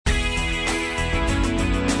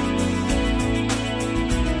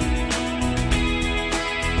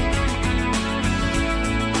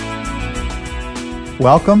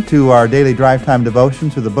Welcome to our daily drive time devotion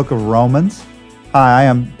to the book of Romans. Hi, I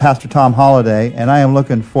am Pastor Tom Holliday, and I am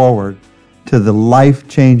looking forward to the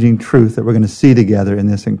life-changing truth that we're going to see together in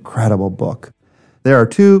this incredible book. There are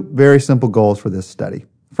two very simple goals for this study.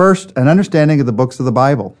 First, an understanding of the books of the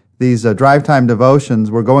Bible. These drive time devotions,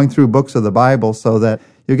 we're going through books of the Bible so that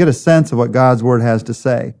you'll get a sense of what God's Word has to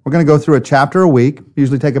say. We're going to go through a chapter a week,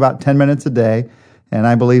 usually take about 10 minutes a day, and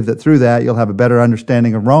I believe that through that you'll have a better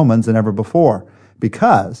understanding of Romans than ever before.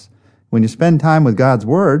 Because when you spend time with God's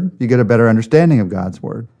Word, you get a better understanding of God's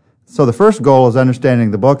Word. So the first goal is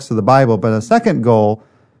understanding the books of the Bible, but a second goal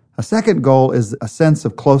is a sense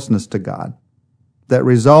of closeness to God that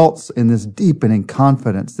results in this deepening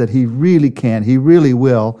confidence that He really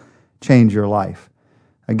will change your life.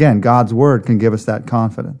 Again, God's Word can give us that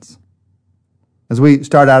confidence. As we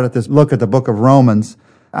start out at this look at the book of Romans,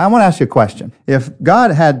 I want to ask you a question. If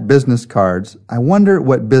God had business cards, I wonder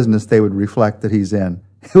what business they would reflect that He's in.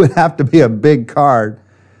 It would have to be a big card.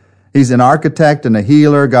 He's an architect and a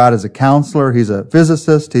healer. God is a counselor. He's a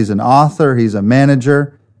physicist. He's an author. He's a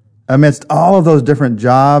manager. Amidst all of those different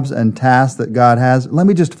jobs and tasks that God has, let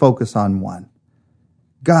me just focus on one.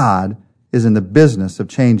 God is in the business of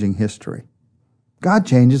changing history. God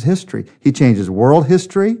changes history. He changes world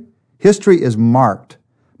history. History is marked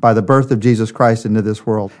by the birth of Jesus Christ into this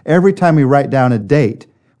world. Every time we write down a date,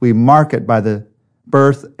 we mark it by the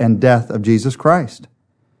birth and death of Jesus Christ.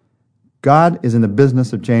 God is in the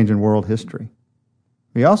business of changing world history.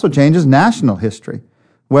 He also changes national history,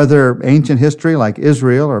 whether ancient history like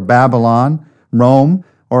Israel or Babylon, Rome,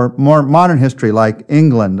 or more modern history like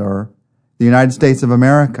England or the United States of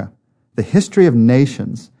America. The history of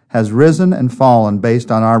nations has risen and fallen based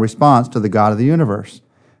on our response to the God of the universe.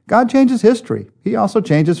 God changes history. He also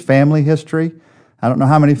changes family history. I don't know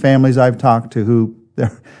how many families I've talked to who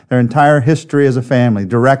their entire history as a family,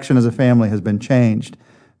 direction as a family has been changed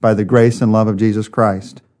by the grace and love of Jesus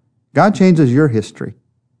Christ. God changes your history.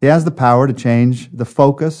 He has the power to change the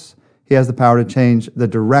focus. He has the power to change the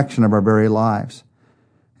direction of our very lives.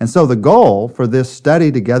 And so the goal for this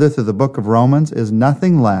study together through the book of Romans is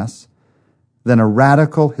nothing less than a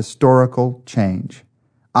radical historical change.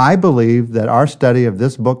 I believe that our study of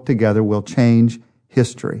this book together will change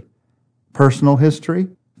history. Personal history,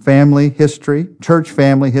 family history, church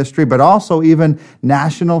family history, but also even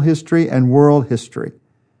national history and world history.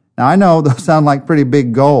 Now, I know those sound like pretty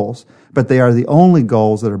big goals, but they are the only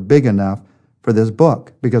goals that are big enough for this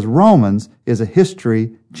book, because Romans is a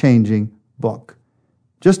history-changing book.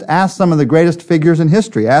 Just ask some of the greatest figures in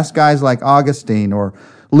history. Ask guys like Augustine or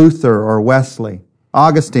Luther or Wesley.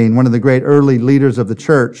 Augustine, one of the great early leaders of the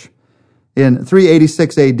church, in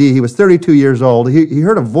 386 AD, he was 32 years old. He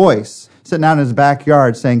heard a voice sitting out in his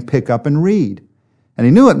backyard saying, "Pick up and read." And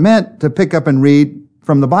he knew it meant to pick up and read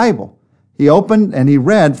from the Bible. He opened and he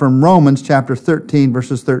read from Romans chapter 13,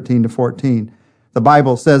 verses 13 to 14. The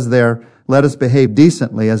Bible says there, "Let us behave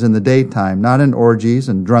decently as in the daytime, not in orgies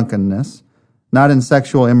and drunkenness, not in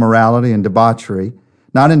sexual immorality and debauchery,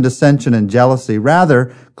 not in dissension and jealousy.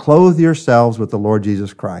 Rather, clothe yourselves with the Lord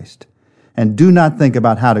Jesus Christ, and do not think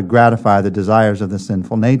about how to gratify the desires of the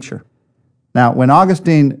sinful nature." Now, when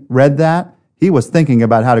Augustine read that, he was thinking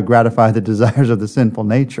about how to gratify the desires of the sinful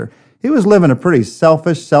nature. He was living a pretty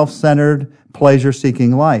selfish, self-centered,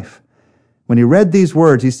 pleasure-seeking life. When he read these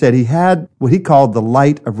words, he said he had what he called the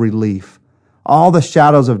light of relief. All the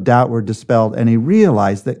shadows of doubt were dispelled, and he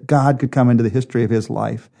realized that God could come into the history of his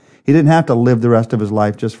life. He didn't have to live the rest of his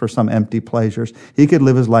life just for some empty pleasures. He could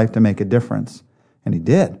live his life to make a difference. And he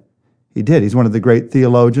did. He did. He's one of the great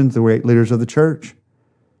theologians, the great leaders of the church.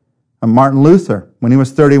 Martin Luther, when he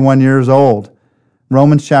was 31 years old,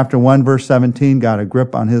 Romans chapter 1, verse 17 got a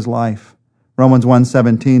grip on his life. Romans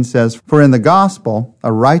 1:17 says, "For in the gospel,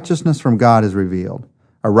 a righteousness from God is revealed,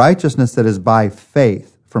 a righteousness that is by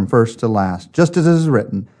faith from first to last. Just as it is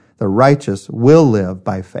written, the righteous will live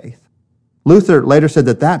by faith." Luther later said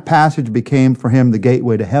that passage became for him the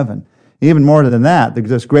gateway to heaven. Even more than that,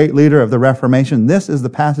 this great leader of the Reformation, this is the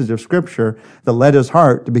passage of Scripture that led his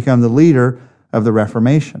heart to become the leader of the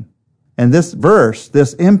Reformation. And this verse,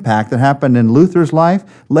 this impact that happened in Luther's life,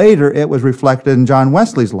 later it was reflected in John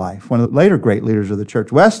Wesley's life, one of the later great leaders of the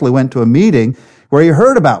church. Wesley went to a meeting where he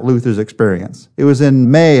heard about Luther's experience. It was in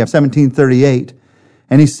May of 1738.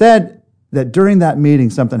 And he said that during that meeting,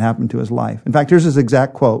 something happened to his life. In fact, here's his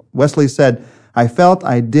exact quote. Wesley said, "I felt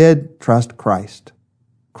I did trust Christ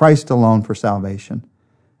alone for salvation.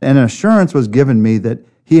 And an assurance was given me that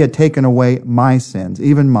He had taken away my sins,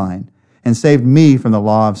 even mine, and saved me from the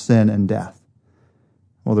law of sin and death."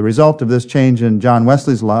 Well, the result of this change in John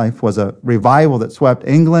Wesley's life was a revival that swept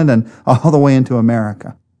England and all the way into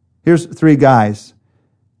America. Here's three guys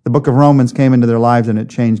The book of Romans came into their lives and it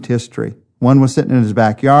changed history. One was sitting in his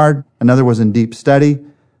backyard, another was in deep study,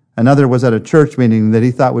 another was at a church meeting that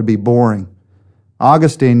he thought would be boring.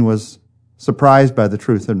 Augustine was surprised by the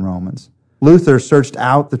truth in Romans. Luther searched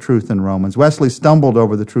out the truth in Romans. Wesley stumbled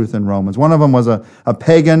over the truth in Romans. One of them was a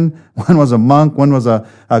pagan, one was a monk, one was a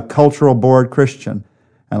cultural bored Christian,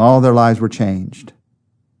 and all of their lives were changed.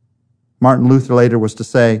 Martin Luther later was to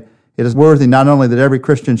say, it is worthy not only that every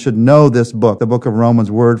Christian should know this book, the book of Romans,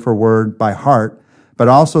 word for word by heart, but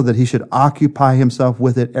also that he should occupy himself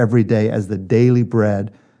with it every day as the daily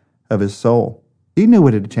bread of his soul. He knew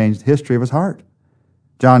it had changed the history of his heart.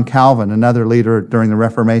 John Calvin, another leader during the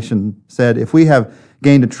Reformation, said, if we have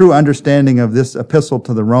gained a true understanding of this epistle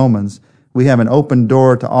to the Romans, we have an open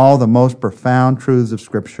door to all the most profound truths of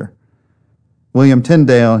Scripture. William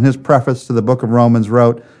Tyndale, in his preface to the book of Romans,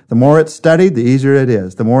 wrote, the more it's studied, the easier it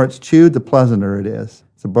is. The more it's chewed, the pleasanter it is.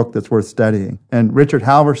 It's a book that's worth studying. And Richard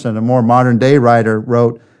Halverson, a more modern-day writer,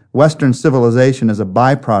 wrote, Western civilization is a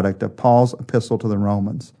byproduct of Paul's epistle to the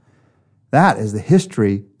Romans. That is the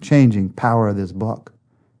history-changing power of this book.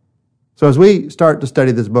 So as we start to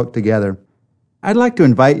study this book together, I'd like to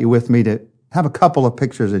invite you with me to have a couple of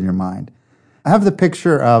pictures in your mind. I have the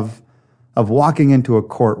picture of walking into a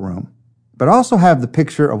courtroom, but also have the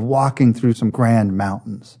picture of walking through some grand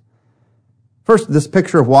mountains. First, this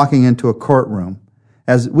picture of walking into a courtroom.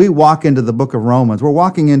 As we walk into the book of Romans, we're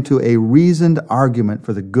walking into a reasoned argument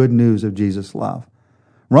for the good news of Jesus' love.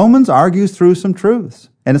 Romans argues through some truths,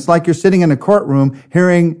 and it's like you're sitting in a courtroom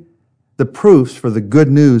hearing the proofs for the good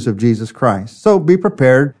news of Jesus Christ. So be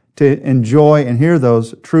prepared to enjoy and hear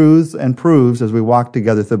those truths and proofs as we walk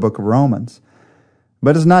together through the book of Romans.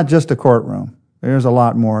 But it's not just a courtroom. There's a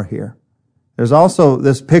lot more here. There's also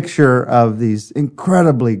this picture of these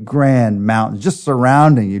incredibly grand mountains just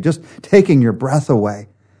surrounding you, just taking your breath away.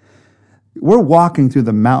 We're walking through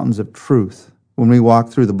the mountains of truth when we walk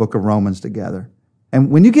through the book of Romans together.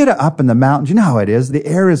 And when you get up in the mountains, you know how it is. The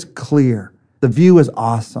air is clear. The view is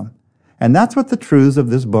awesome. And that's what the truths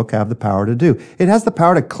of this book have the power to do. It has the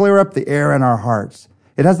power to clear up the air in our hearts.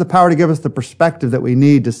 It has the power to give us the perspective that we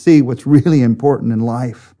need to see what's really important in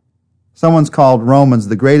life. Someone's called Romans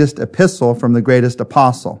the greatest epistle from the greatest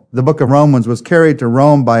apostle. The book of Romans was carried to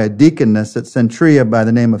Rome by a deaconess at Centuria by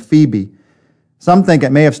the name of Phoebe. Some think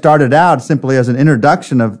it may have started out simply as an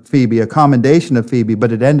introduction of Phoebe, a commendation of Phoebe,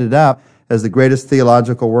 but it ended up as the greatest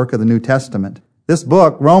theological work of the New Testament. This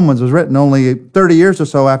book, Romans, was written only 30 years or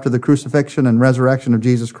so after the crucifixion and resurrection of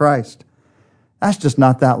Jesus Christ. That's just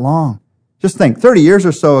not that long. Just think, 30 years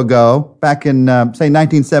or so ago, back in, say,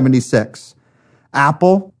 1976,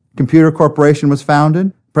 Apple Computer Corporation was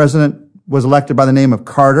founded. President was elected by the name of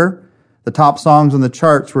Carter. The top songs on the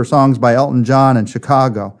charts were songs by Elton John and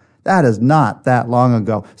Chicago. That is not that long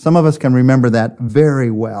ago. Some of us can remember that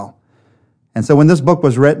very well. And so when this book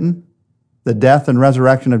was written, the death and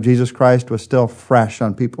resurrection of Jesus Christ was still fresh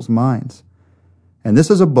on people's minds. And this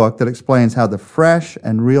is a book that explains how the fresh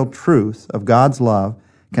and real truth of God's love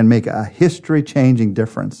can make a history-changing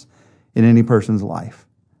difference in any person's life.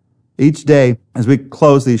 Each day, as we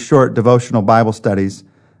close these short devotional Bible studies,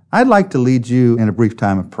 I'd like to lead you in a brief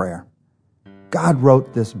time of prayer. God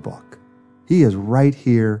wrote this book. He is right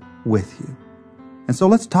here with you. And so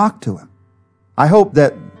let's talk to Him. I hope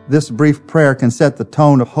that this brief prayer can set the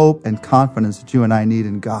tone of hope and confidence that you and I need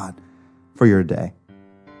in God for your day.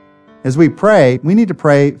 As we pray, we need to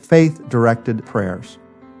pray faith-directed prayers.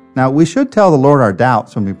 Now, we should tell the Lord our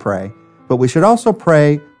doubts when we pray, but we should also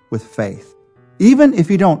pray with faith. Even if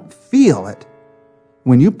you don't feel it,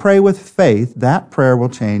 when you pray with faith, that prayer will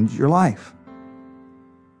change your life.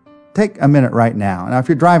 Take a minute right now. Now, if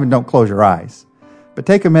you're driving, don't close your eyes. But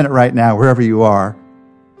take a minute right now, wherever you are,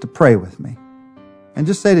 to pray with me. And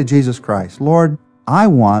just say to Jesus Christ, Lord, I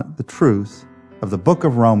want the truth of the book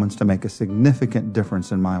of Romans to make a significant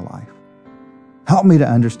difference in my life. Help me to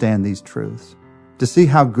understand these truths, to see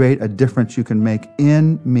how great a difference you can make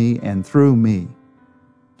in me and through me.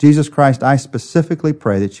 Jesus Christ, I specifically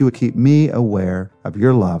pray that you would keep me aware of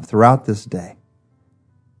your love throughout this day.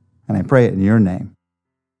 And I pray it in your name.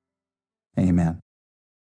 Amen.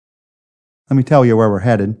 Let me tell you where we're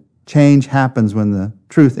headed. Change happens when the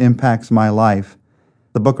truth impacts my life.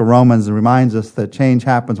 The book of Romans reminds us that change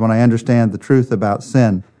happens when I understand the truth about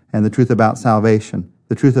sin and the truth about salvation,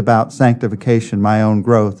 the truth about sanctification, my own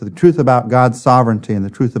growth, the truth about God's sovereignty, and the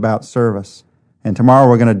truth about service. And tomorrow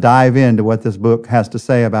we're going to dive into what this book has to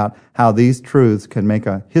say about how these truths can make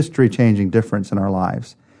a history-changing difference in our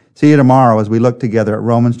lives. See you tomorrow as we look together at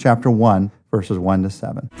Romans chapter 1, verses 1 to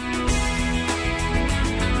 7.